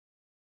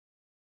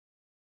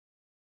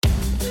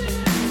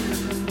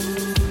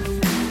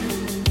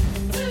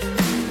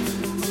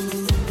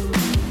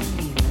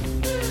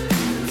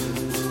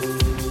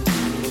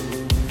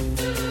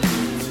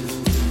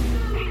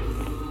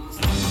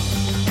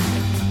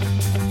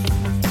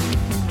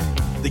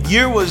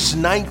year was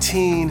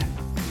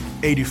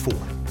 1984.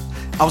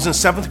 I was in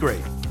 7th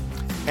grade,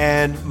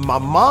 and my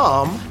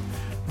mom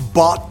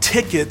bought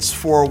tickets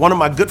for one of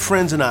my good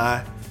friends and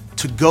I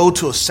to go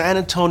to a San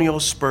Antonio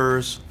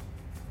Spurs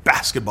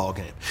basketball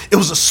game. It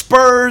was the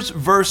Spurs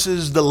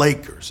versus the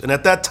Lakers. And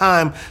at that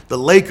time, the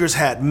Lakers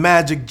had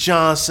Magic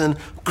Johnson,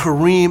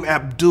 Kareem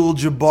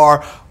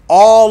Abdul-Jabbar,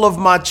 all of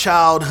my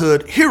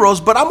childhood heroes,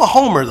 but I'm a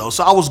homer though,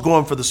 so I was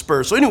going for the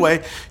Spurs. So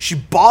anyway, she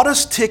bought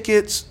us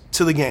tickets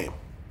to the game.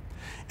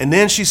 And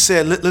then she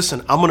said,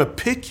 listen, I'm gonna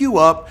pick you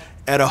up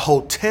at a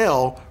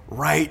hotel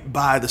right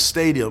by the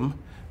stadium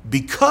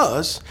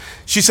because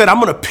she said, I'm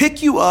gonna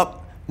pick you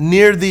up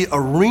near the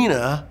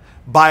arena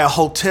by a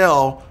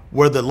hotel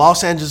where the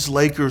Los Angeles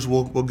Lakers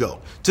will go.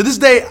 To this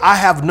day, I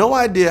have no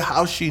idea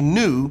how she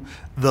knew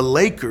the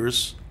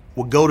Lakers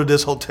would go to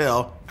this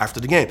hotel after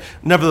the game.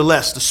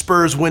 Nevertheless, the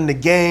Spurs win the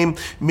game.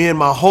 Me and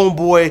my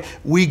homeboy,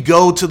 we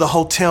go to the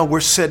hotel. We're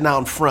sitting out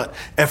in front.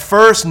 At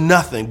first,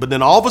 nothing. But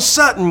then all of a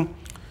sudden,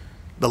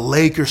 the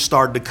Lakers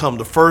started to come.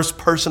 The first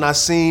person I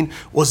seen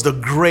was the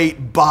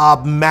great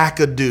Bob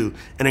McAdoo,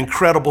 an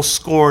incredible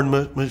scoring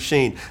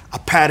machine. I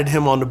patted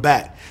him on the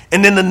back.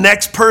 And then the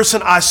next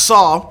person I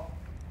saw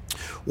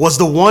was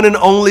the one and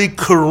only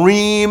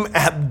Kareem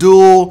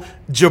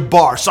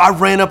Abdul-Jabbar. So I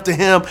ran up to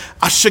him.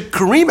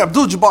 Kareem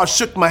Abdul-Jabbar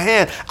shook my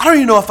hand. I don't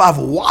even know if I've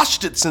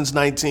washed it since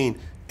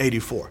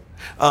 1984.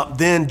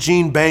 Then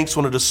Gene Banks,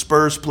 one of the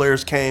Spurs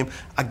players, came.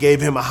 I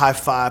gave him a high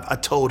five. I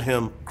told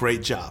him,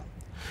 great job.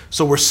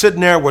 So we're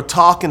sitting there, we're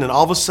talking, and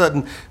all of a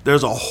sudden,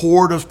 there's a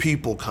horde of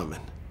people coming.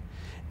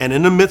 And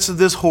in the midst of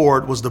this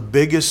horde was the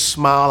biggest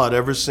smile I'd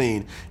ever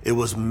seen. It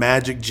was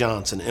Magic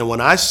Johnson. And when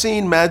I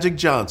seen Magic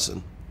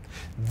Johnson,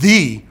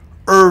 the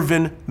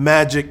Irvin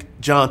Magic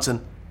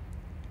Johnson,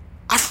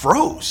 I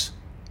froze.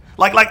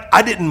 Like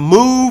I didn't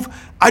move.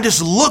 I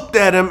just looked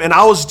at him and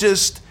I was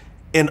just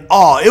in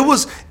awe. It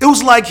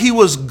was like he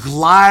was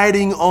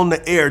gliding on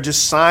the air,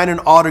 just signing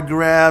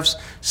autographs,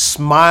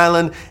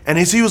 smiling. And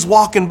as he was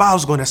walking by, I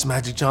was going, that's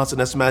Magic Johnson,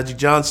 that's Magic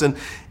Johnson.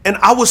 And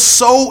I was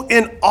so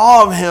in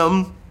awe of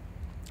him,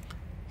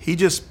 he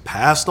just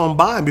passed on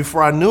by. And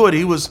before I knew it,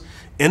 he was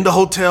in the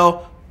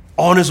hotel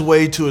on his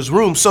way to his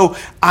room. So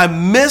I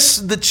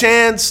missed the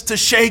chance to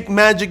shake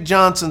Magic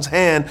Johnson's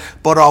hand,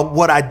 but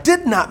what I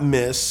did not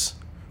miss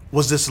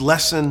was this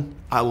lesson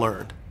I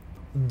learned.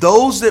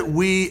 Those that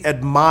we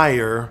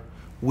admire,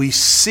 we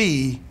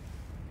see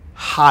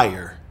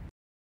higher.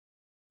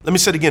 Let me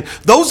say it again.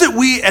 Those that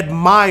we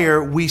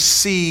admire, we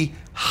see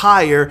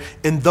higher,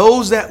 and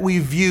those that we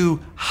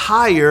view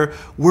higher,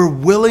 we're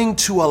willing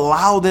to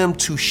allow them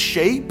to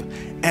shape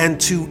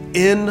and to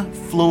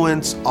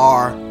influence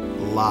our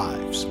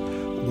lives.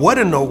 What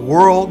in the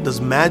world does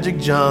Magic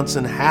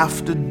Johnson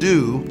have to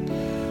do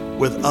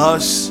with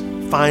us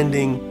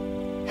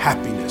finding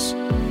happiness?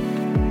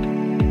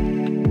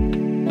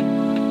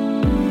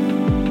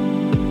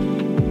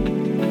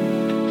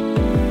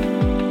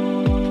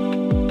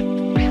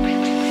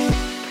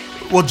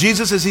 Well,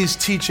 Jesus, as he's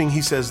teaching,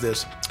 he says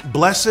this: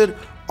 blessed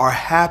or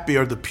happy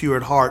are the pure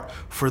at heart,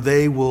 for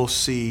they will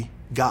see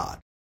God.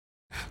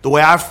 The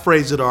way I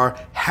phrase it are,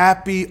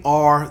 happy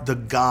are the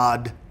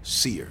God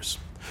seers.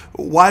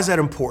 Why is that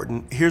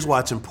important? Here's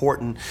why it's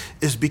important,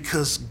 is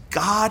because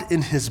God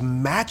in his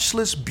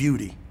matchless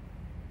beauty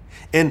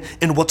and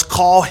in what's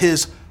called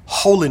his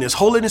holiness.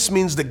 Holiness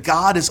means that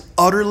God is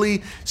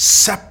utterly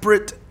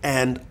separate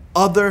and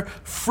other,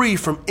 free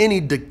from any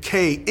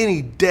decay,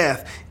 any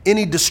death,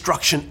 any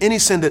destruction, any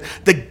sin,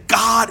 that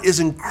God is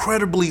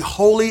incredibly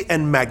holy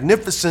and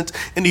magnificent.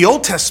 In the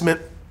Old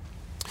Testament,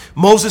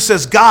 Moses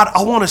says, God,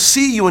 I want to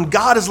see you. And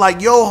God is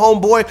like, yo,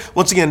 homeboy.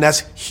 Once again,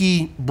 that's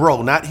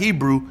Hebrew, not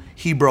Hebrew.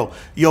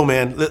 Yo,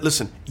 man,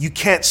 listen, you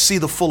can't see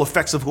the full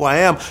effects of who I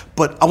am,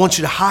 but I want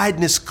you to hide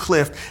in this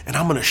cliff and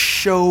I'm going to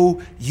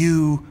show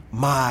you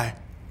my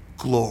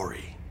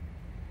glory.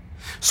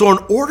 So in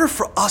order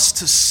for us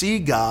to see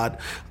God,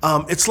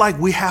 it's like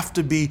we have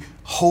to be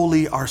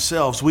holy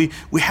ourselves. We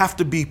have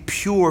to be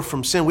pure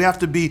from sin. We have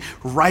to be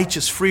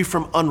righteous, free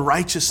from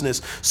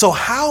unrighteousness. So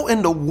how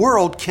in the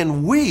world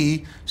can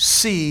we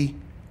see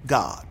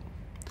God?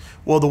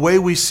 Well, the way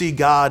we see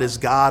God is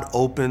God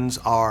opens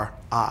our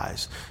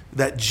eyes.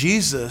 That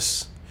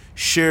Jesus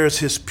shares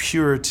his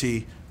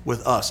purity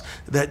with us.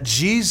 That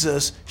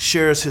Jesus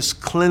shares his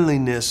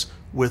cleanliness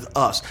with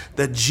us.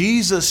 That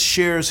Jesus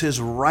shares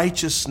his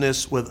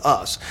righteousness with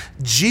us.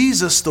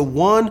 Jesus, the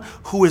one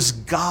who is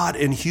God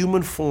in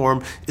human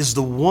form, is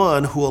the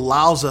one who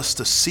allows us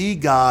to see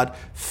God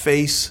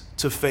face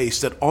to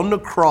face. That on the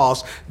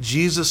cross,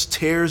 Jesus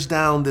tears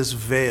down this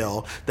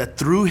veil, that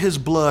through his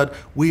blood,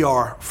 we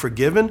are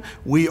forgiven.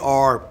 We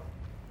are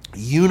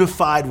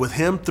unified with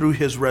him through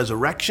his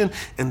resurrection,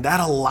 and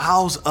that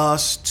allows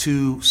us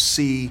to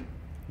see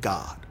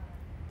God.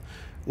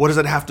 What does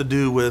that have to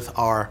do with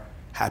our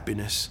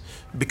happiness?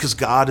 Because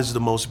God is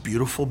the most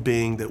beautiful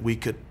being that we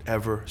could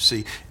ever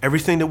see.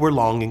 Everything that we're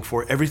longing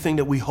for, everything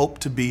that we hope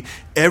to be,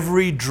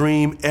 every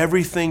dream,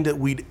 everything that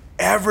we'd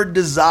ever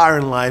desire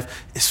in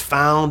life is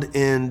found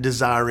in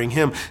desiring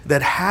him.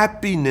 That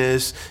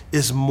happiness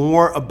is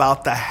more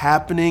about the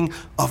happening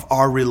of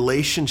our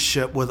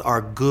relationship with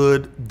our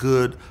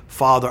good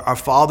Father. Our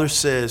Father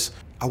says,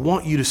 I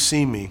want you to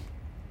see me.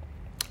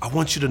 I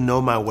want you to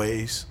know my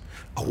ways.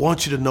 I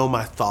want you to know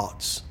my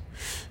thoughts.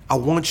 I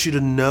want you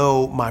to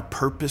know my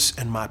purpose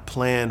and my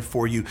plan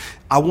for you.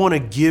 I want to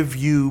give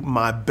you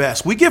my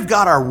best. We give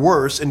God our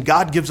worst, and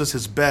God gives us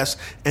his best,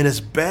 and his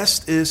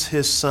best is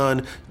his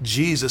son,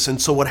 Jesus.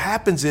 And so what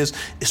happens is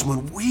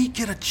when we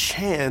get a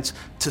chance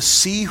to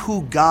see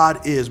who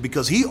God is,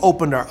 because he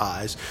opened our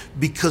eyes,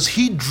 because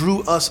he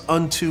drew us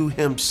unto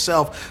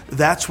himself,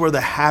 that's where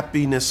the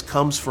happiness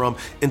comes from.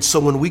 And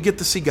so when we get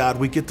to see God,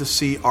 we get to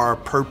see our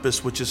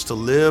purpose, which is to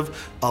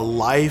live a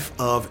life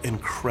of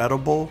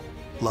incredible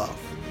love.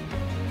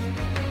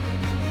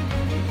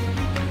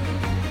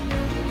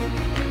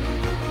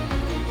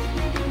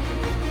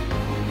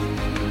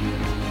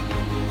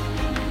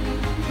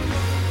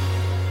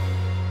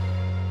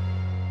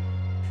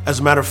 As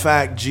a matter of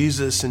fact,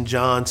 Jesus in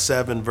John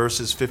 7,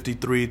 verses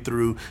 53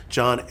 through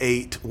John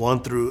 8,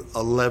 1 through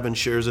 11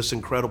 shares this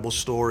incredible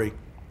story.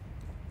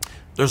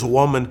 There's a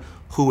woman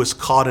who is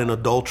caught in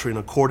adultery, and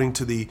according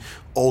to the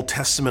Old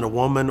Testament, a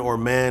woman or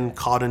man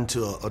caught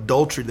into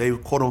adultery, they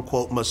quote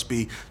unquote must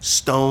be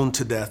stoned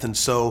to death. And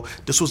so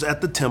this was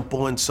at the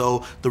temple, and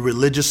so the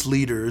religious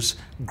leaders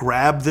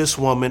grab this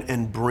woman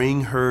and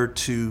bring her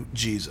to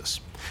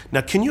Jesus.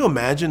 Now, can you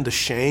imagine the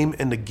shame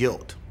and the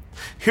guilt?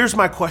 Here's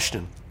my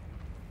question.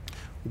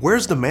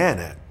 Where's the man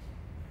at?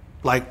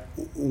 Like,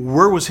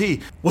 where was he?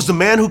 Was the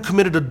man who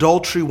committed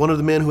adultery one of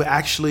the men who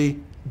actually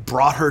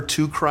brought her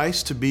to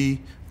Christ to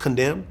be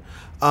condemned?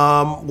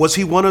 Was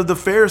he one of the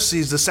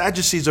Pharisees, the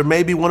Sadducees, or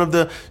maybe one of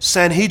the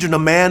Sanhedrin, a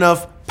man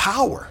of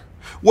power?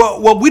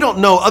 Well, we don't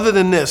know other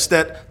than this,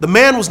 that the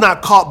man was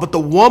not caught, but the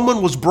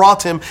woman was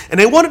brought to him, and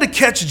they wanted to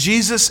catch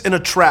Jesus in a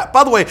trap.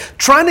 By the way,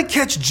 trying to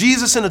catch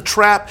Jesus in a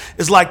trap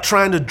is like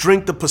trying to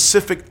drink the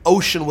Pacific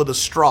Ocean with a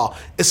straw.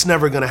 It's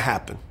never going to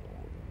happen.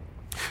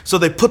 So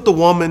they put the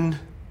woman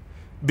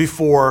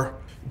before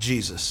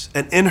Jesus,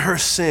 and in her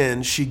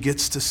sin, she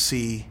gets to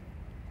see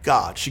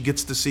God. She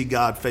gets to see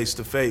God face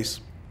to face.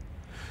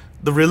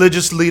 The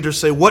religious leaders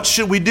say, what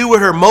should we do with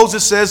her?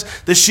 Moses says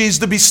that she's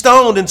to be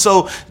stoned. And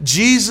so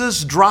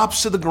Jesus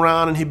drops to the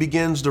ground and he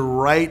begins to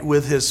write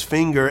with his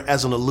finger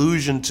as an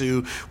allusion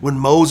to when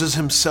Moses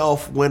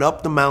himself went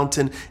up the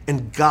mountain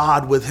and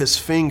God with his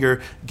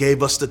finger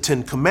gave us the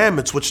 10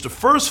 Commandments, which the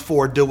first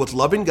 4 deal with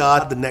loving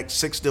God. The next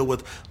 6 deal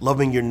with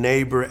loving your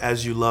neighbor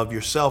as you love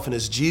yourself. And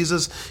as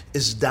Jesus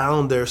is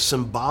down there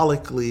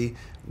symbolically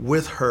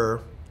with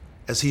her,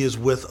 as he is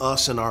with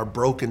us in our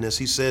brokenness,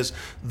 he says,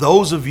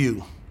 those of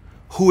you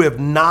who have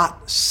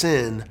not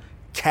sinned,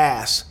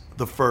 cast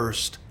the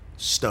first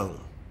stone.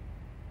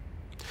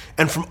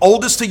 And from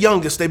oldest to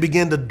youngest, they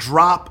begin to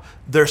drop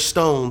their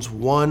stones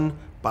one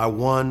by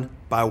one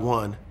by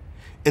one.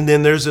 And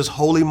then there's this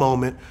holy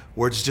moment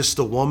where it's just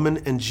the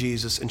woman and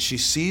Jesus, and she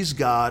sees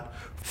God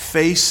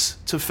face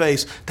to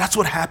face. That's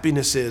what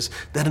happiness is,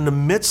 that in the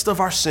midst of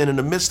our sin, in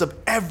the midst of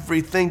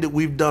everything that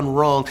we've done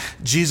wrong,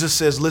 Jesus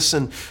says,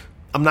 listen,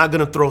 I'm not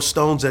going to throw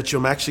stones at you.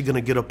 I'm actually going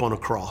to get up on a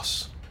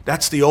cross.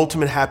 That's the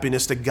ultimate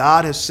happiness, that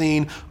God has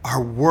seen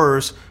our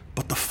worst,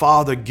 but the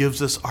Father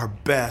gives us our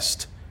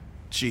best,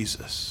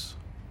 Jesus.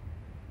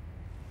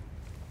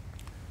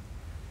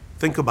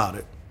 Think about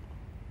it.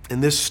 In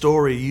this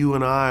story, you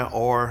and I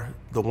are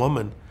the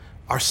woman.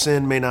 Our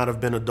sin may not have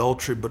been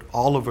adultery, but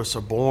all of us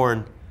are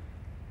born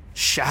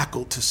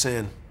shackled to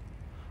sin.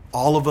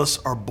 All of us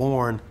are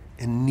born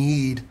in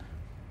need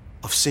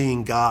of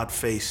seeing God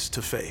face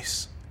to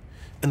face.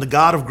 And the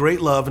God of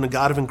great love and the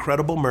God of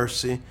incredible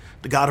mercy,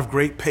 the God of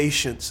great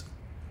patience,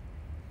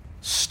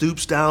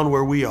 stoops down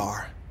where we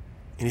are.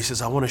 And he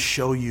says, I want to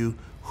show you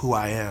who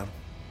I am.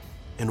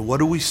 And what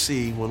do we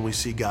see when we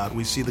see God?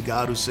 We see the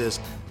God who says,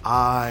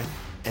 I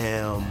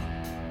am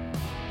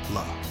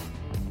love.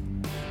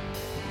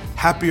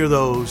 Happy are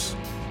those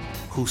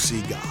who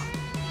see God.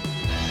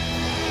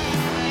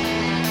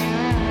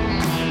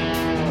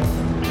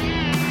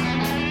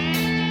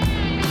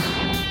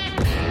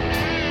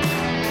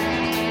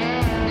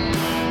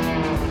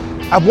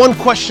 I have one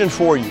question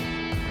for you.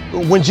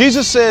 When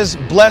Jesus says,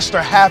 blessed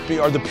or happy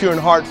are the pure in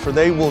heart, for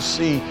they will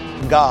see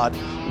God,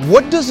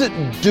 what does it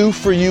do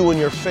for you in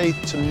your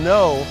faith to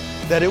know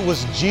that it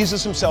was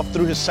Jesus himself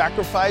through his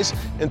sacrifice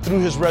and through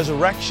his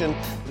resurrection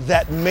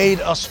that made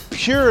us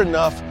pure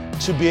enough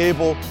to be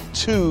able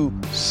to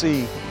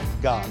see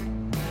God?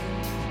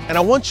 And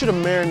I want you to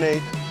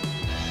marinate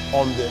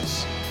on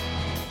this,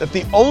 that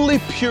the only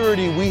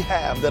purity we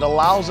have that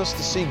allows us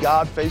to see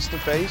God face to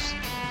face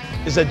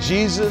is that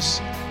Jesus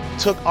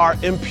took our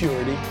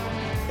impurity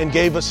and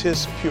gave us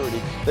his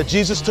purity. That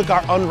Jesus took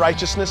our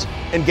unrighteousness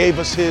and gave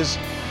us his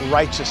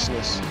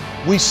righteousness.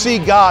 We see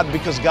God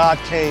because God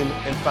came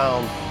and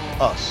found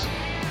us.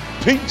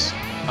 Peace.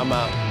 I'm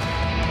out.